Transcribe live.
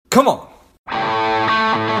Come on.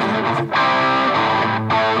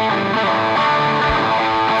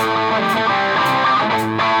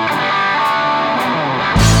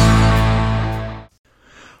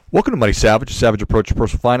 Welcome to Money Savage, a savage approach to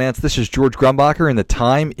personal finance. This is George Grumbacher, and the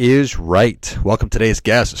time is right. Welcome to today's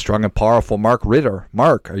guest, strong and powerful Mark Ritter.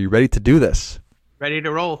 Mark, are you ready to do this? Ready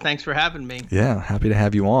to roll. Thanks for having me. Yeah, happy to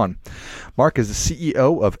have you on. Mark is the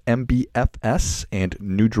CEO of MBFS and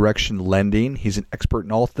New Direction Lending. He's an expert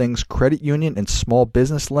in all things credit union and small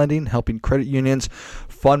business lending, helping credit unions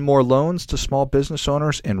fund more loans to small business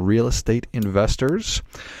owners and real estate investors.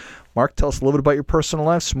 Mark, tell us a little bit about your personal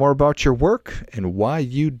life, some more about your work, and why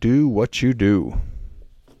you do what you do.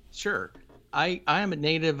 Sure. I am a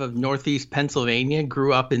native of Northeast Pennsylvania,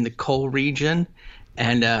 grew up in the coal region,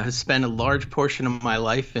 and have spent a large portion of my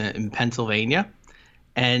life in Pennsylvania.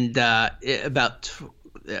 And I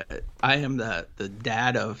am the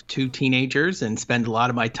dad of two teenagers and spend a lot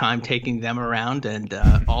of my time taking them around and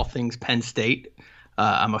all things Penn State.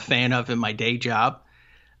 I'm a fan of in my day job.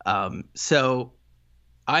 About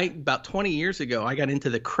 20 years ago, I got into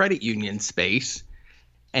the credit union space,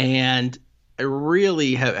 and I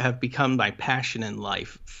really have become my passion in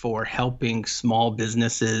life for helping small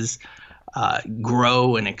businesses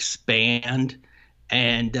grow and expand.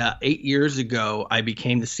 And 8 years ago, I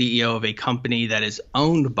became the CEO of a company that is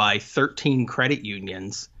owned by 13 credit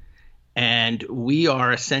unions. And we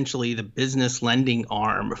are essentially the business lending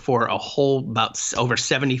arm for about over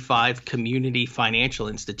 75 community financial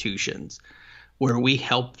institutions, where we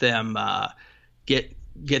help them get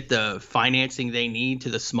the financing they need to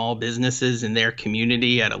the small businesses in their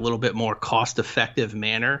community at a little bit more cost-effective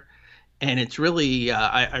manner. And it's really,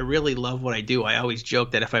 I really love what I do. I always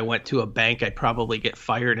joke that if I went to a bank, I'd probably get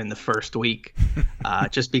fired in the first week,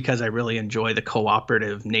 just because I really enjoy the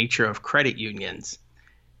cooperative nature of credit unions.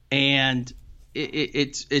 And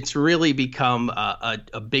it's really become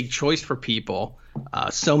a big choice for people.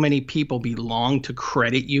 So many people belong to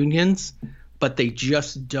credit unions, but they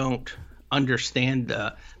just don't understand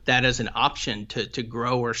that as an option to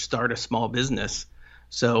grow or start a small business.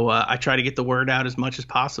 So I try to get the word out as much as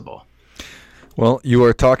possible. Well, you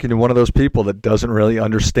are talking to one of those people that doesn't really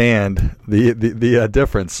understand the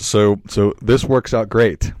difference. So this works out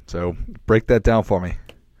great. So break that down for me.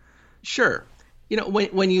 Sure.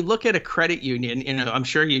 When you look at a credit union, I'm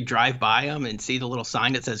sure you drive by them and see the little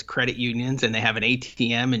sign that says credit unions, and they have an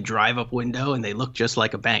ATM and drive-up window, and they look just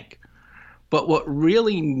like a bank. But what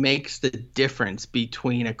really makes the difference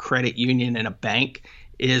between a credit union and a bank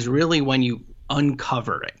is really when you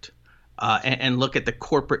uncover it and look at the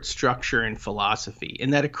corporate structure and philosophy.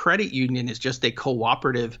 And that a credit union is just a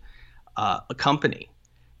cooperative company.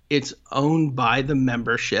 It's owned by the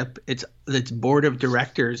membership. Its board of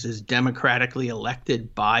directors is democratically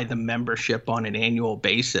elected by the membership on an annual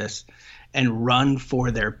basis and run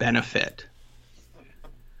for their benefit.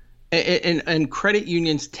 And credit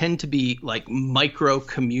unions tend to be like micro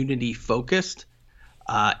community focused,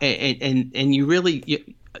 and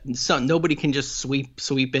nobody can just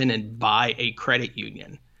sweep in and buy a credit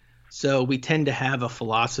union. So we tend to have a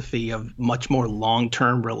philosophy of much more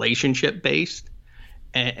long-term relationship based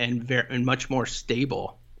and much more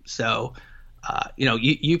stable. So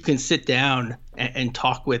you can sit down and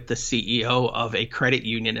talk with the CEO of a credit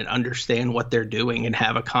union and understand what they're doing and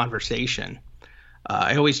have a conversation.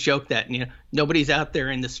 I always joke that nobody's out there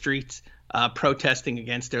in the streets protesting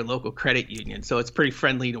against their local credit union, so it's pretty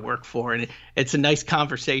friendly to work for, and it's a nice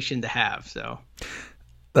conversation to have. So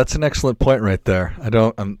that's an excellent point right there.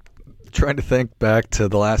 I'm trying to think back to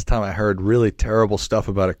the last time I heard really terrible stuff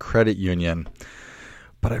about a credit union,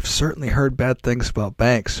 but I've certainly heard bad things about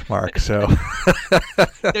banks, Mark. So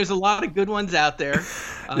there's a lot of good ones out there.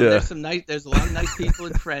 There's a lot of nice people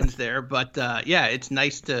and friends there, but it's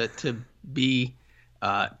nice to be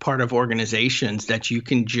part of organizations that you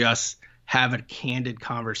can just have a candid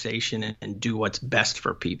conversation and do what's best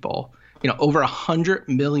for people. Over 100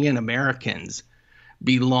 million Americans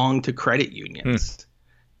belong to credit unions,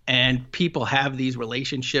 and people have these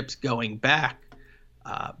relationships going back,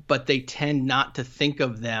 but they tend not to think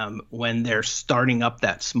of them when they're starting up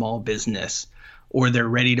that small business or they're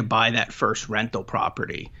ready to buy that first rental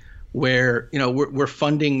property, where we're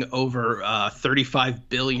funding over $35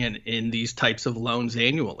 billion in these types of loans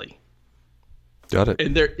annually. Got it.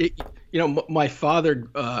 And my father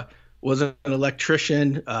was an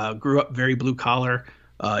electrician, grew up very blue collar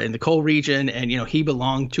in the coal region, and he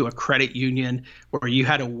belonged to a credit union where you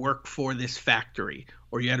had to work for this factory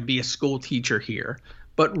or you had to be a school teacher here.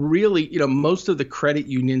 But really, most of the credit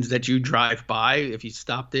unions that you drive by, if you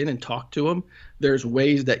stopped in and talked to them, there's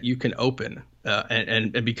ways that you can open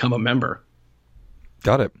and become a member.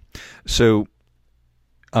 Got it. So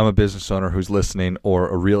I'm a business owner who's listening, or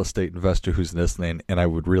a real estate investor who's listening, and I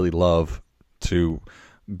would really love to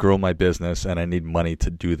grow my business, and I need money to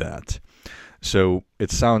do that. So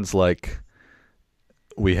it sounds like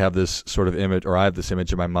we have this sort of image, or I have this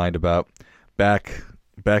image in my mind about back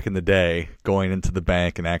in the day, going into the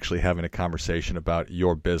bank and actually having a conversation about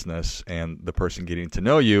your business and the person getting to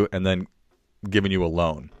know you and then giving you a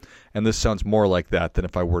loan. And this sounds more like that than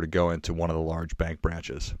if I were to go into one of the large bank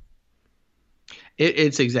branches.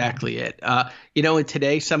 It's exactly it. And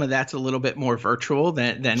today some of that's a little bit more virtual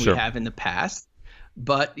than Sure. we have in the past.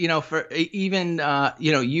 But for even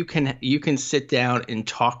you can sit down and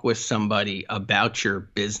talk with somebody about your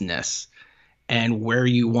business and where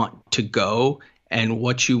you want to go and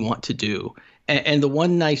what you want to do. And the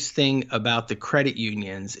one nice thing about the credit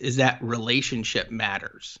unions is that relationship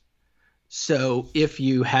matters. So if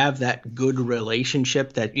you have that good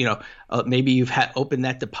relationship that, maybe you've opened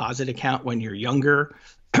that deposit account when you're younger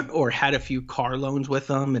or had a few car loans with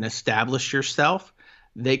them and established yourself,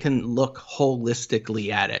 they can look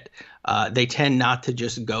holistically at it. They tend not to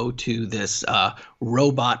just go to this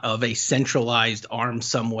robot of a centralized arm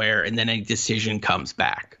somewhere and then a decision comes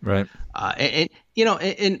back. Right. And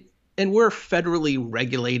we're federally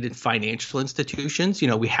regulated financial institutions.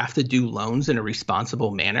 We have to do loans in a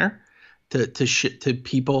responsible manner to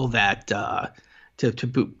people that to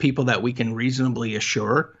people that we can reasonably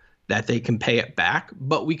assure that they can pay it back.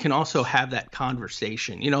 But we can also have that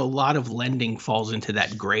conversation. A lot of lending falls into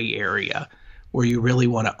that gray area where you really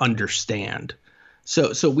want to understand.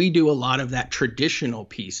 So we do a lot of that traditional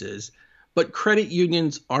pieces, but credit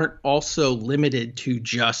unions aren't also limited to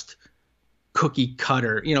just cookie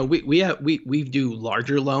cutter. We do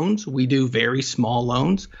larger loans. We do very small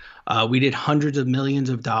loans. We did hundreds of millions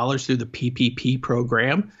of dollars through the PPP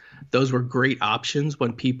program. Those were great options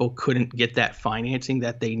when people couldn't get that financing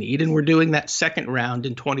that they need. And we're doing that second round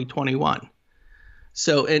in 2021.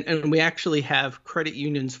 So, and we actually have credit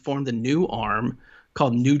unions formed a new arm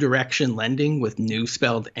called New Direction Lending, with new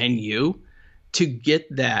spelled NU, to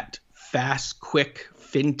get that fast, quick,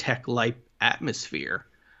 fintech-like atmosphere.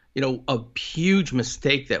 A huge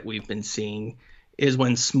mistake that we've been seeing is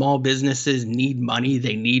when small businesses need money,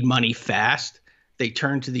 they need money fast, they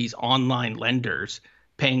turn to these online lenders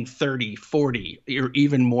paying 30, 40, or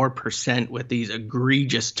even more percent with these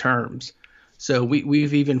egregious terms. So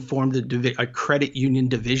we've even formed a credit union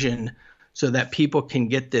division so that people can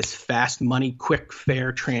get this fast money, quick,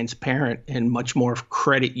 fair, transparent, and much more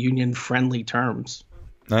credit union friendly terms.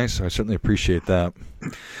 Nice. I certainly appreciate that.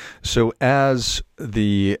 So as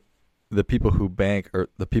the people who bank, or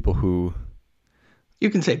the people who...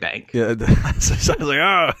 You can say bank. Yeah. So I was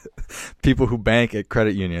like, people who bank at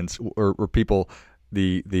credit unions, or people,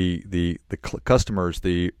 the customers,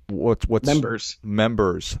 what's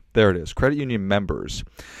members. There it is. Credit union members.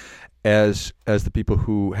 As the people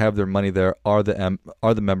who have their money there are the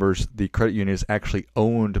members. The credit union is actually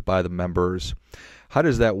owned by the members. How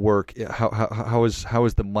does that work? How is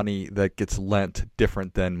the money that gets lent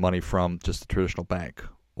different than money from just a traditional bank?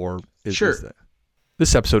 Or is that?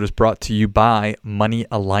 This episode is brought to you by Money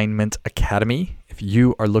Alignment Academy. If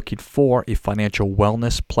you are looking for a financial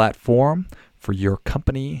wellness platform for your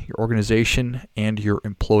company, your organization, and your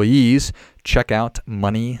employees, check out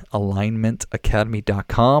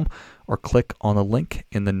moneyalignmentacademy.com or click on the link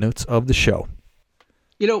in the notes of the show.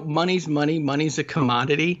 Money's money. Money's a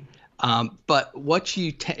commodity. But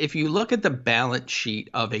if you look at the balance sheet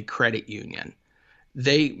of a credit union,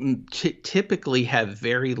 they typically have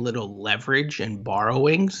very little leverage and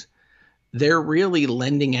borrowings. They're really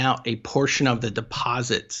lending out a portion of the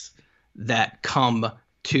deposits that come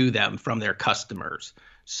to them from their customers.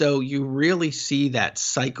 So you really see that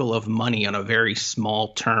cycle of money on a very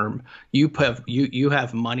small term. You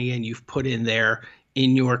have money and you've put in there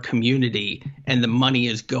in your community, and the money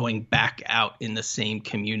is going back out in the same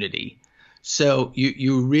community. So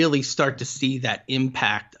you really start to see that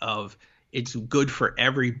impact of it's good for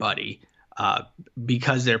everybody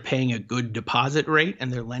because they're paying a good deposit rate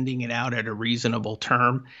and they're lending it out at a reasonable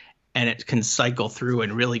term, and it can cycle through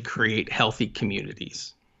and really create healthy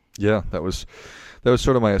communities. Yeah, that was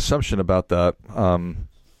sort of my assumption about that.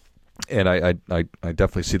 And I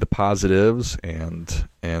definitely see the positives, and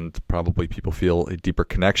probably people feel a deeper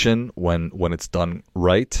connection when it's done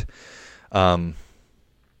right. How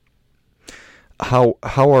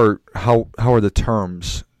are the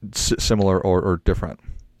terms similar or different?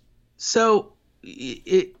 So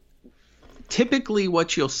typically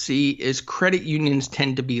what you'll see is credit unions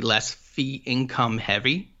tend to be less fee income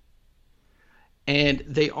heavy. And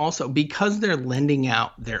they also, because they're lending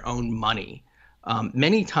out their own money,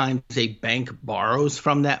 Many times a bank borrows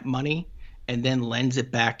from that money and then lends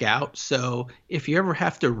it back out. So if you ever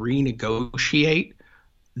have to renegotiate,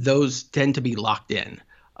 those tend to be locked in.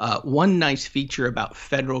 One nice feature about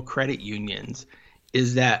federal credit unions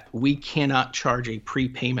is that we cannot charge a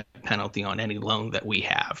prepayment penalty on any loan that we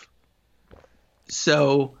have.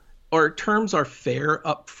 So our terms are fair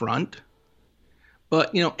up front,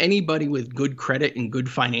 but anybody with good credit and good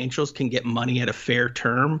financials can get money at a fair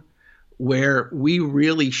term. Where we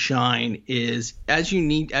really shine is as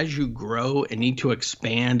you grow and need to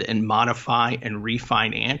expand and modify and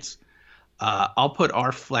refinance, I'll put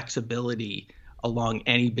our flexibility along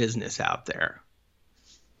any business out there.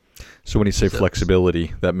 So when you say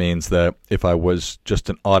flexibility, that means that if I was just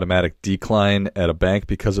an automatic decline at a bank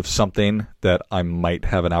because of something, that I might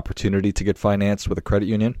have an opportunity to get financed with a credit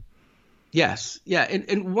union? Yes. Yeah.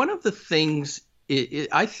 And one of the things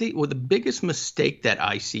I think, the biggest mistake that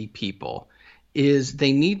I see people is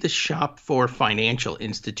they need to shop for financial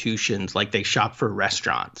institutions like they shop for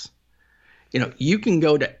restaurants. You can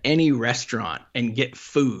go to any restaurant and get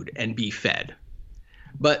food and be fed.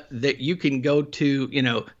 But that you can go to,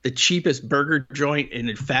 the cheapest burger joint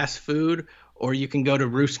in fast food, or you can go to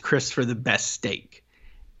Ruth's Chris for the best steak.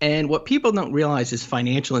 And what people don't realize is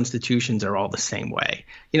financial institutions are all the same way.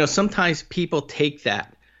 Sometimes people take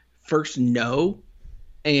that first no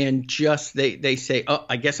and just they say, oh,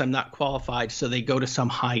 I guess I'm not qualified. So they go to some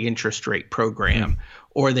high interest rate program,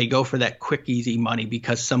 or they go for that quick, easy money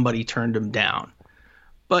because somebody turned them down.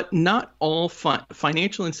 But not all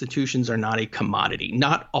financial institutions are not a commodity.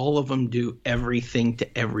 Not all of them do everything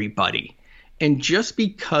to everybody. And just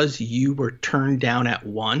because you were turned down at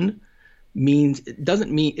one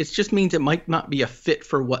it just means it might not be a fit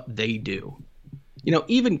for what they do.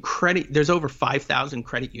 Even credit, there's over 5,000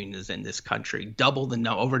 credit unions in this country,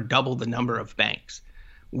 over double the number of banks.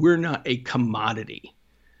 We're not a commodity.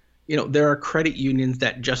 There are credit unions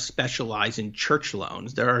that just specialize in church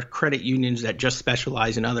loans. There are credit unions that just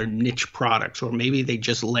specialize in other niche products, or maybe they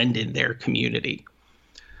just lend in their community.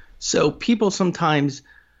 So people sometimes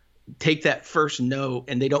take that first no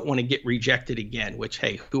and they don't want to get rejected again, which,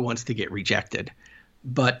 hey, who wants to get rejected?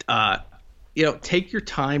 But, take your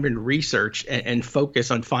time and research and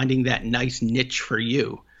focus on finding that nice niche for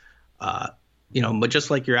you. But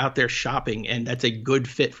just like you're out there shopping and that's a good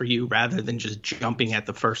fit for you rather than just jumping at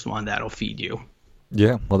the first one that'll feed you.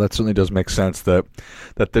 Yeah, well, that certainly does make sense that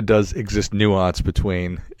there does exist nuance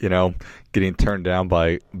between, getting turned down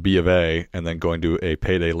by B of A and then going to a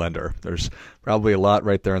payday lender. There's probably a lot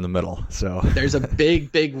right there in the middle. So there's a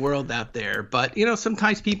big world out there. But,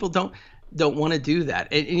 sometimes people don't want to do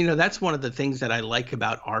that. And, that's one of the things that I like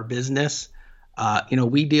about our business.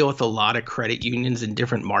 We deal with a lot of credit unions in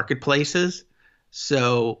different marketplaces.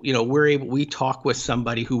 So, we talk with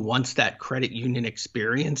somebody who wants that credit union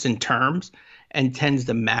experience in terms and tends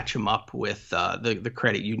to match them up with the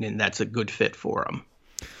credit union that's a good fit for them.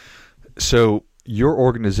 So your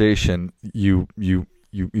organization, you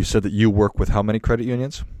said that you work with how many credit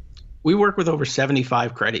unions? We work with over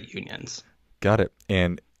 75 credit unions. Got it.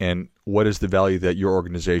 And what is the value that your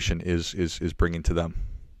organization is bringing to them?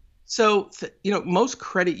 So, most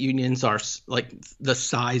credit unions are like the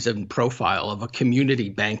size and profile of a community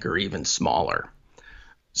bank or even smaller.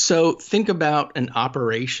 So think about an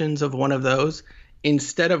operations of one of those.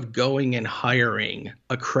 Instead of going and hiring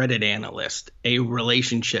a credit analyst, a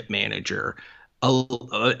relationship manager,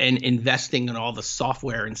 and investing in all the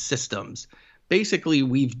software and systems, basically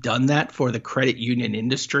we've done that for the credit union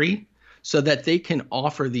industry so that they can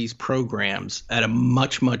offer these programs at a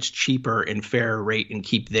much, much cheaper and fairer rate and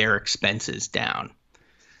keep their expenses down.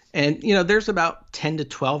 And, there's about 10 to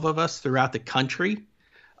 12 of us throughout the country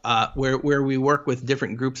where we work with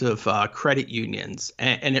different groups of credit unions.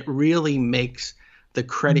 And it really makes the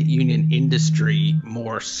credit union industry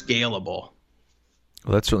more scalable.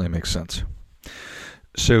 Well, that certainly makes sense.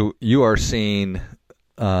 So you are seeing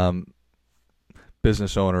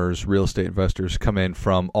business owners, real estate investors come in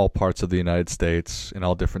from all parts of the United States in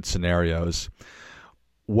all different scenarios.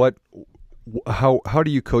 How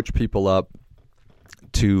do you coach people up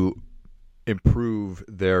to improve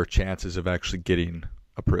their chances of actually getting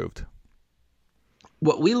approved?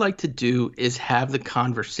 What we like to do is have the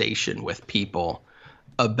conversation with people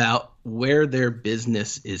about where their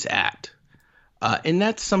business is at. And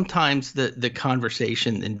that's sometimes the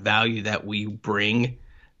conversation and value that we bring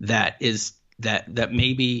that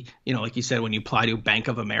maybe, like you said, when you apply to Bank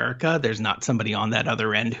of America, there's not somebody on that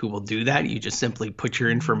other end who will do that. You just simply put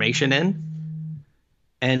your information in.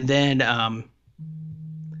 And then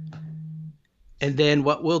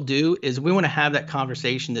what we'll do is we want to have that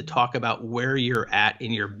conversation to talk about where you're at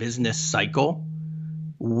in your business cycle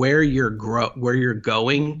where you're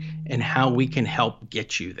going and how we can help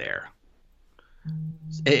get you there.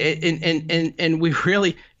 And we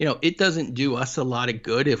really, it doesn't do us a lot of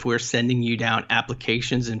good if we're sending you down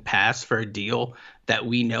applications and paths for a deal that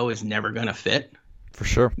we know is never going to fit. For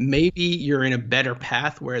sure. Maybe you're in a better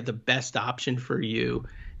path where the best option for you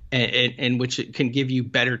and which it can give you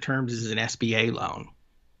better terms is an SBA loan.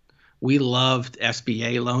 We loved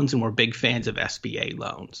SBA loans and we're big fans of SBA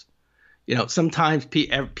loans. Sometimes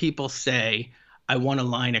people say, I want a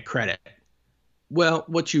line of credit. Well,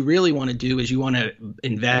 what you really want to do is you want to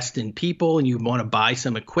invest in people and you want to buy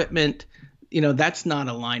some equipment. That's not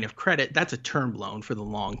a line of credit. That's a term loan for the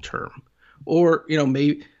long term. Or,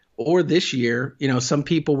 or this year, some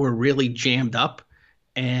people were really jammed up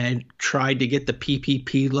and tried to get the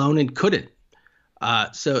PPP loan and couldn't.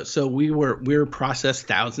 So we processed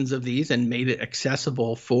thousands of these and made it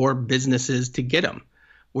accessible for businesses to get them,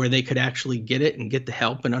 where they could actually get it and get the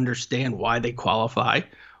help and understand why they qualify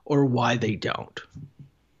or why they don't.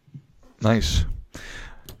 Nice.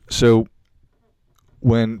 So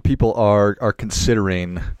when people are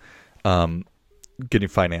considering getting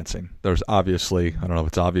financing, there's obviously, I don't know if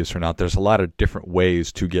it's obvious or not, there's a lot of different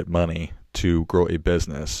ways to get money to grow a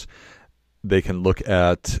business. They can look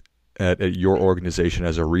at your organization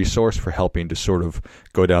as a resource for helping to sort of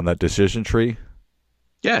go down that decision tree.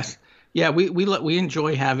 Yes. Yeah, we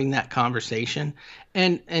enjoy having that conversation,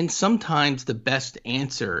 and sometimes the best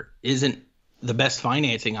answer isn't the best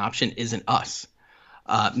financing option isn't us.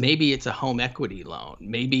 Maybe it's a home equity loan.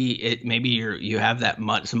 Maybe you have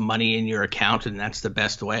some money in your account and that's the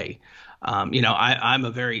best way. I'm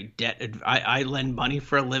a very I lend money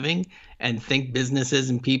for a living and think businesses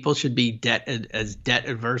and people should be debt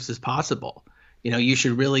adverse as possible. You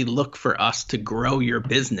should really look for us to grow your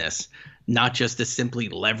business, not just to simply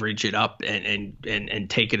leverage it up and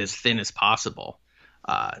take it as thin as possible.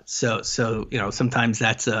 So sometimes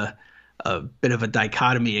that's a bit of a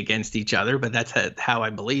dichotomy against each other, but that's how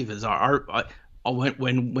I believe is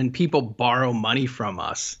when people borrow money from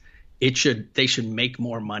us, they should make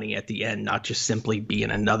more money at the end, not just simply be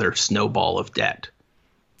in another snowball of debt.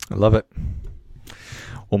 I love it.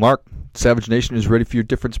 Well, Mark, Savage Nation is ready for your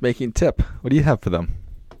difference-making tip. What do you have for them?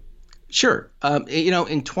 Sure.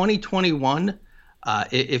 In 2021,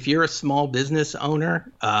 if you're a small business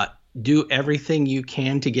owner, do everything you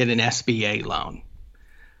can to get an SBA loan.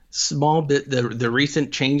 The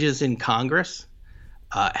recent changes in Congress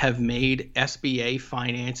have made SBA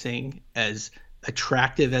financing as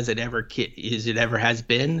attractive as it ever has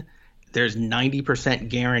been. There's 90%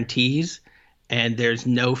 guarantees, and there's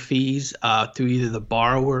no fees through either the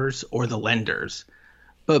borrowers or the lenders.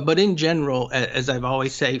 But in general, as I've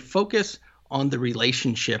always say, focus on the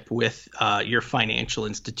relationship with your financial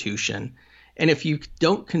institution. And if you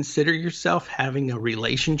don't consider yourself having a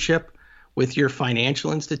relationship with your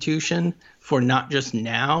financial institution for not just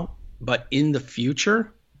now, but in the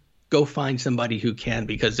future, go find somebody who can,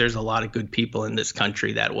 because there's a lot of good people in this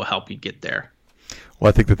country that will help you get there. Well,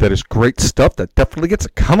 I think that is great stuff. That definitely gets a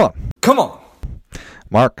come on.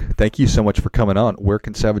 Mark, thank you so much for coming on. Where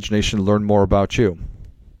can Savage Nation learn more about you?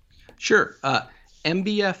 Sure.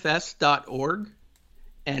 mbfs.org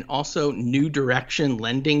and also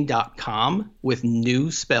newdirectionlending.com with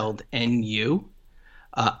new spelled NU.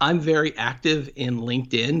 I'm very active in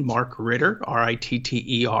LinkedIn, Mark Ritter,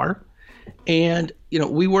 Ritter. And,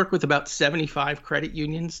 we work with about 75 credit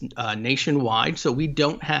unions nationwide. So we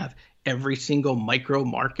don't have every single micro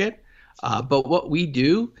market. But what we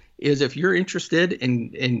do is if you're interested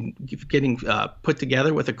in getting put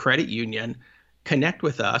together with a credit union, connect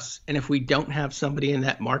with us. And if we don't have somebody in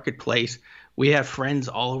that marketplace, we have friends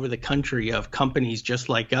all over the country of companies just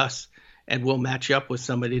like us, and we'll match you up with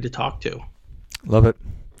somebody to talk to. Love it.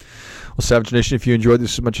 Well, Savage Nation, if you enjoyed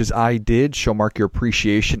this as much as I did, show Mark your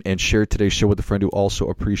appreciation and share today's show with a friend who also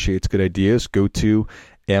appreciates good ideas. Go to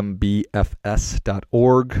mbfs.org,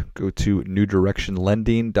 go to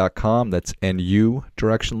newdirectionlending.com, that's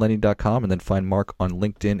nudirectionlending.com, and then find Mark on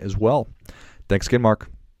LinkedIn as well. Thanks again, Mark.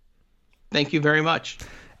 Thank you very much.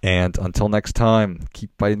 And until next time, keep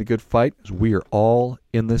fighting the good fight, as we are all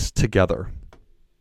in this together.